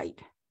that's tight.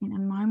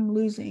 And I'm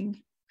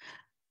losing.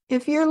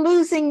 If you're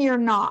losing your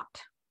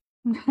knot,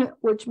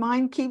 which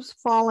mine keeps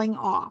falling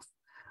off,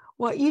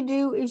 what you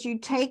do is you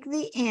take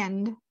the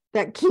end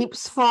that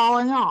keeps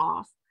falling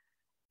off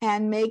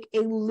and make a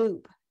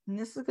loop. And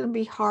this is going to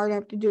be hard. I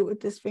have to do it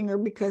with this finger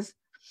because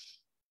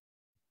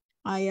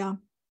I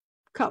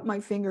cut my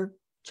finger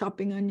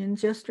chopping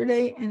onions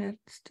yesterday and it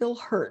still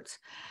hurts.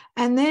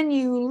 And then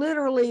you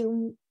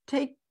literally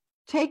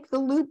take the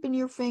loop in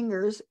your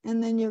fingers,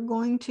 and then you're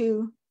going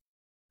to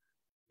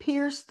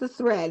pierce the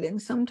thread.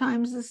 And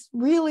sometimes this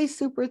really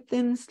super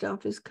thin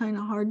stuff is kind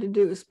of hard to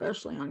do,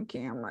 especially on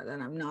camera, that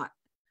I'm not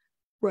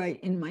right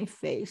in my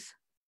face.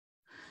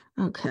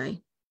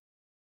 Okay.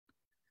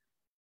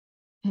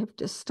 I have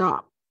to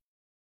stop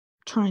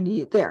trying to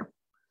use there.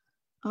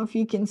 Oh, if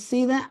you can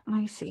see that,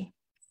 I see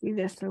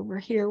this over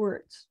here where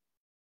it's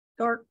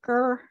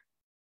darker.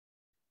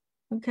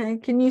 Okay,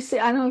 can you see?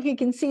 I don't know if you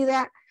can see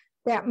that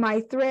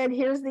my thread,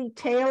 here's the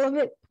tail of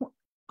it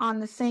on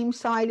the same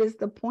side as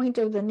the point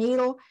of the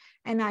needle,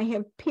 and I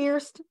have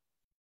pierced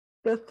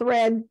the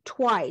thread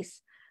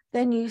twice.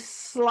 Then you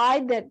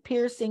slide that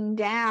piercing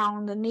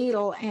down the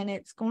needle and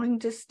it's going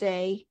to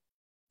stay,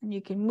 and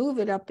you can move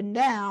it up and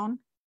down.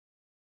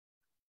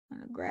 I'm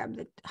gonna grab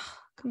the,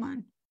 come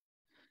on.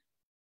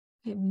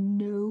 I have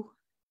can't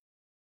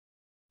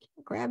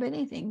grab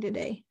anything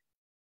today.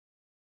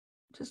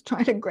 Just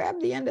trying to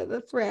grab the end of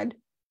the thread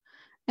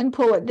and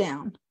pull it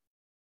down.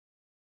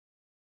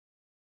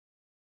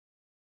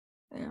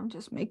 There,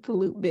 just make the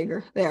loop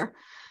bigger there.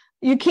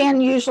 You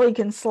usually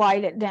can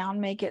slide it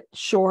down, make it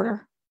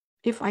shorter.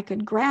 If I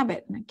could grab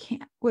it, and I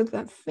can't with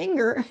a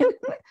finger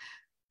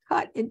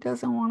cut, it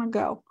doesn't want to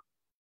go.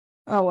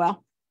 Oh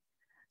well.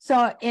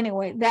 So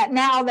anyway,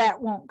 that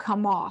won't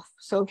come off.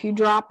 So if you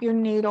drop your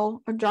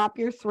needle or drop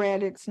your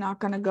thread, it's not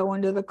going to go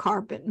into the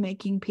carpet,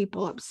 making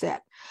people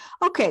upset.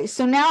 Okay,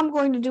 so now I'm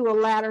going to do a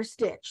ladder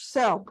stitch.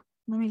 So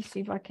let me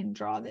see if I can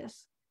draw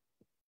this.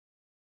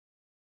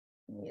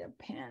 I need a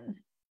pen.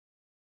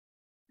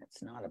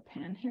 That's not a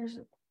pen.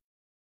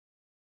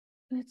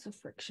 It's a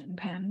friction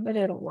pen, but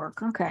it'll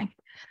work. Okay.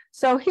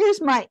 So here's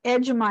my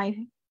edge of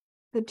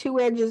the 2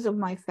 edges of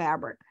my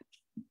fabric.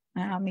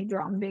 Now let me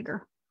draw them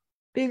bigger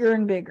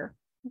and bigger.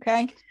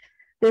 Okay.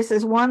 This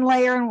is 1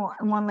 layer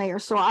and one layer.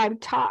 So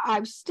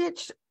I've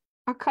stitched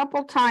a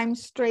couple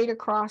times straight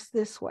across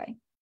this way.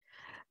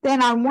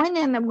 Then on one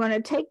end, I'm going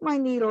to take my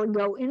needle and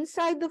go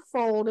inside the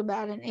fold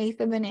about 1/8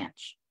 of an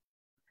inch.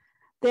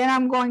 Then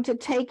I'm going to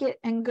take it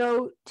and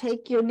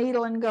take your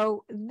needle and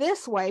go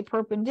this way,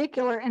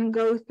 perpendicular, and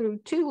go through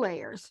 2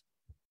 layers.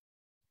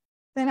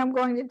 Then I'm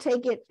going to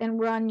take it and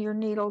run your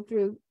needle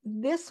through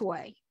this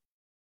way.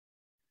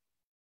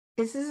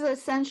 This is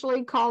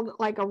essentially called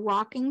like a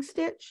rocking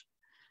stitch.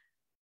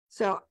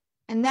 So,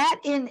 and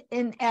that in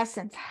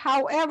essence.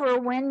 However,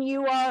 when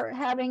you are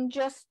having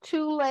just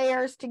 2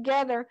 layers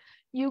together,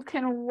 you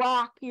can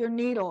rock your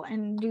needle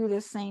and do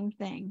the same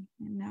thing.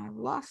 And now I've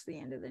lost the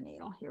end of the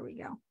needle. Here we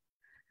go.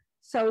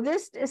 So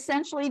this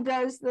essentially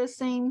does the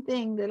same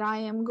thing, that I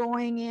am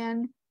going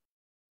in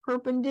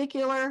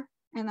perpendicular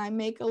and I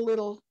make a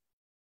little,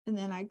 and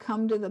then I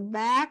come to the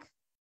back,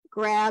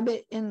 grab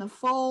it in the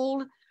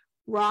fold,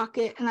 rock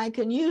it, and I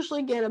can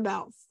usually get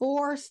about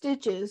 4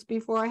 stitches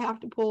before I have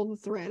to pull the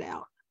thread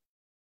out.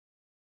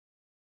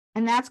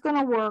 And that's going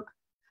to work.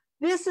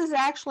 This is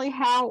actually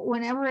how,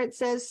 whenever it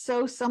says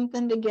sew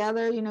something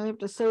together, you know, you have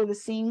to sew the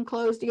seam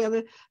closed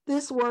together.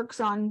 This works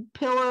on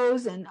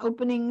pillows and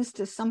openings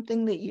to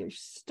something that you're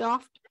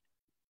stuffed.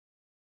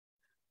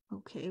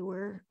 Okay,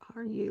 where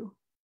are you?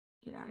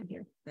 Get out of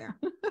here. There.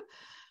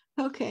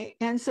 Okay,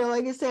 and so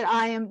like I said,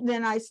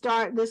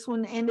 this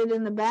one ended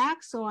in the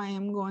back, so I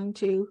am going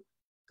to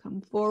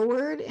come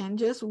forward and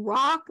just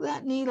rock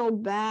that needle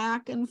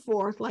back and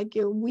forth like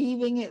you're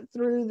weaving it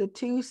through the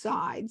 2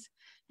 sides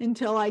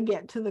until I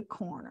get to the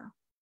corner.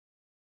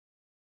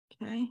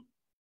 Okay.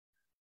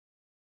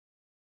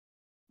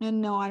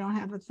 And no, I don't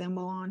have a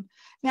thimble on.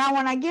 Now,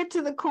 when I get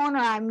to the corner,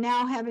 I'm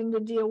now having to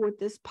deal with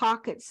this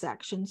pocket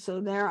section. So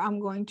there I'm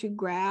going to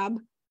grab,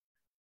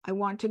 I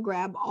want to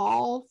grab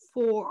all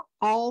 4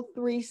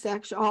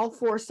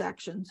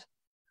 sections.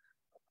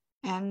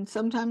 And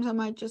sometimes I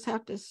might just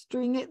have to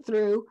string it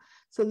through.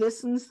 So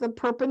this is the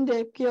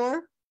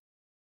perpendicular.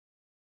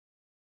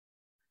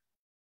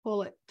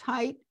 Pull it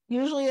tight.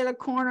 Usually at a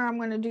corner, I'm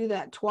going to do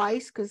that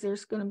twice because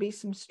there's going to be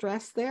some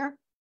stress there.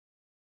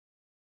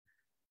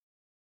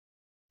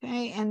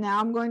 Okay, and now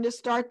I'm going to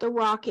start the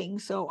rocking.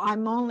 So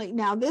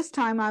now this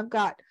time I've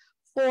got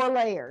 4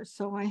 layers.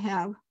 So I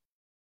have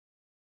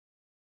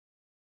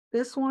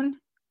this one,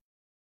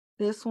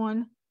 this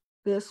one,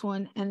 this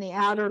one, and the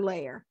outer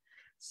layer.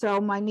 So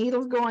my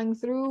needle's going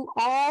through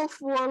all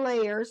 4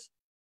 layers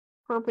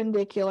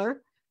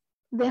perpendicular.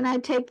 Then I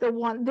take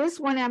this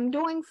one I'm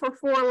doing for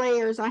 4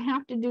 layers. I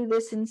have to do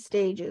this in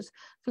stages.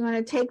 So I'm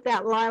going to take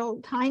that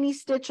little tiny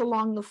stitch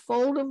along the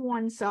fold of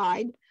one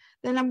side.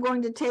 Then I'm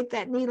going to take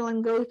that needle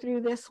and go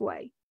through this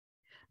way.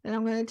 Then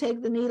I'm going to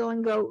take the needle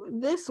and go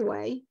this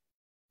way.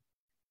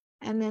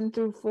 And then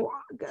through 4.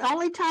 The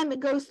only time it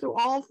goes through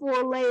all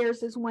 4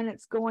 layers is when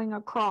it's going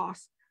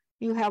across.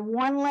 You have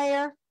 1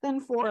 layer, then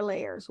 4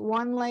 layers,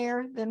 1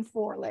 layer, then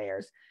 4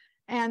 layers.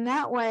 And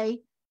that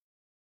way,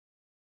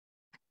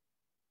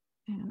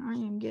 and I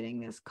am getting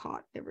this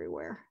caught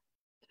everywhere.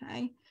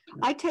 Okay.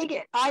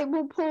 I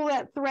will pull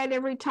that thread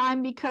every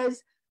time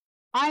because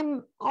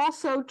I'm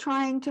also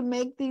trying to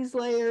make these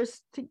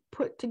layers to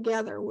put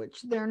together,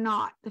 which they're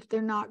not, if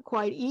they're not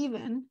quite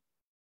even.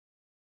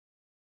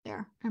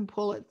 There, and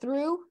pull it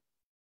through.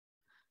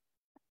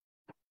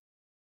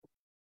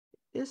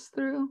 This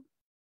through.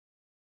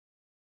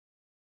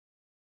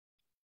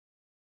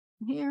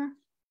 Here.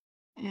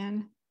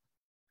 And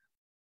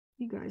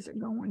you guys are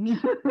going.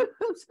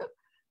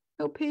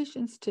 No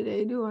patience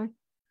today, do I?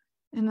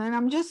 And then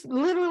I'm just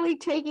literally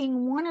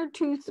taking 1 or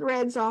 2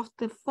 threads off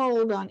the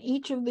fold on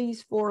each of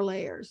these 4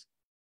 layers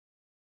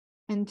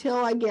until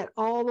I get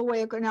all the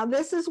way across. Now,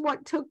 this is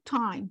what took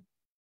time.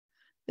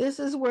 This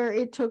is where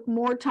it took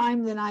more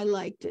time than I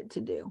liked it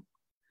to do,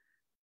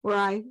 where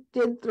I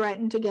did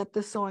threaten to get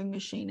the sewing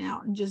machine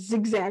out and just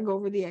zigzag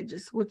over the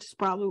edges, which is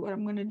probably what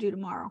I'm going to do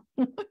tomorrow.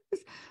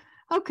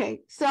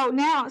 Okay, so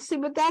now, see,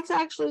 but that's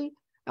actually,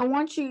 I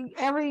want you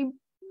every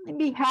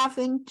maybe ½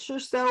 inch or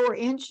so or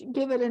inch,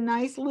 give it a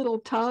nice little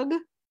tug.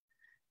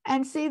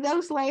 And see,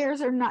 those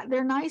layers are not,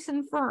 they're nice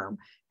and firm.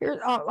 Here's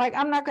like,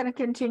 I'm not going to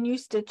continue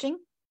stitching.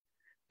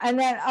 And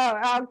then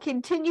I'll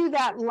continue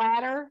that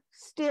ladder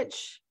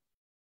stitch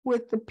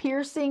with the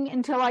piercing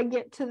until I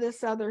get to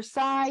this other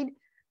side.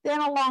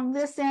 Then along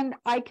this end,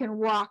 I can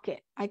rock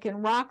it. I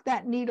can rock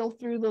that needle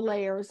through the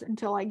layers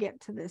until I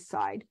get to this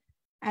side.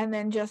 And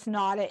then just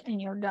knot it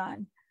and you're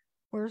done.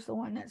 Where's the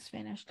one that's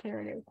finished? Here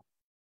it is.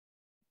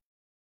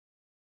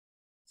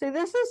 See,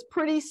 this is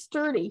pretty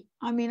sturdy.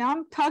 I mean,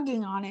 I'm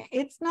tugging on it.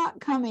 It's not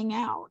coming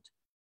out.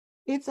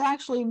 It's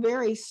actually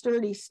very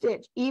sturdy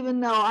stitch, even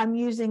though I'm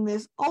using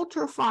this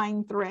ultra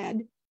fine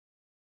thread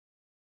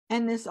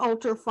and this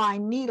ultra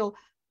fine needle.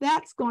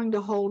 That's going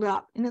to hold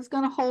up, and it's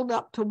going to hold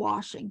up to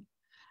washing.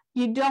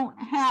 You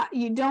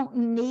don't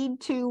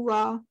need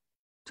to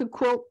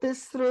quilt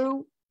this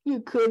through.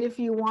 You could if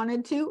you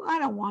wanted to. I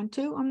don't want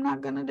to. I'm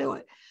not going to do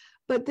it.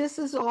 But this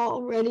is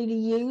all ready to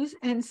use,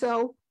 and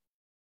so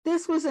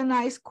this was a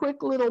nice,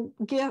 quick little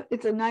gift.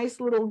 It's a nice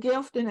little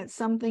gift, and it's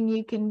something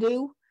you can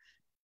do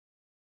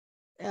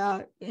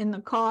in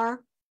the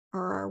car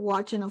or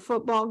watching a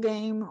football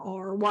game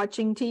or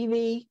watching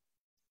TV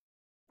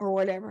or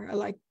whatever.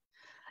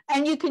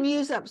 And you can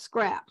use up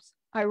scraps.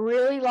 I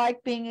really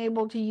like being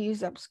able to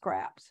use up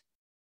scraps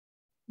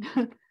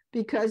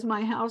because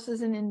my house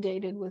is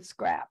inundated with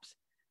scraps.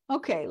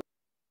 Okay,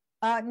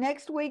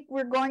 next week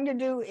we're going to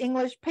do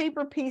English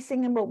paper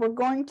piecing, but we're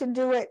going to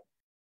do it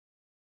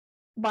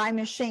by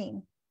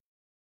machine.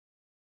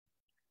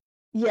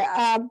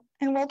 Yeah,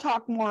 and we'll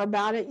talk more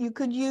about it. You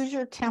could use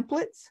your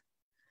templates,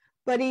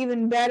 but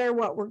even better,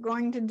 what we're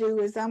going to do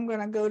is I'm going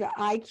to go to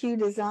IQ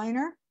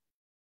Designer,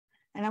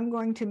 and I'm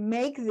going to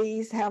make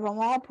these, have them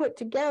all put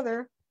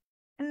together,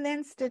 and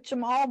then stitch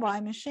them all by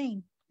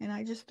machine. And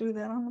I just threw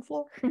that on the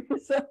floor.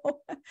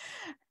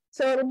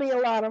 So it'll be a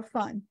lot of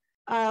fun.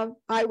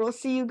 I will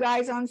see you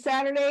guys on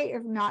Saturday,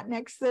 if not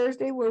next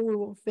Thursday, where we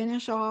will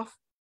finish off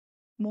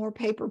more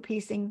paper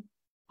piecing.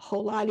 A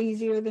whole lot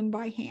easier than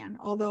by hand,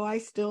 although I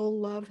still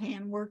love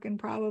handwork and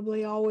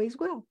probably always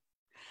will.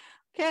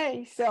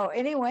 Okay, so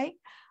anyway,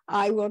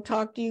 I will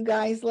talk to you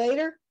guys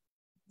later.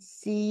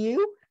 See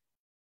you.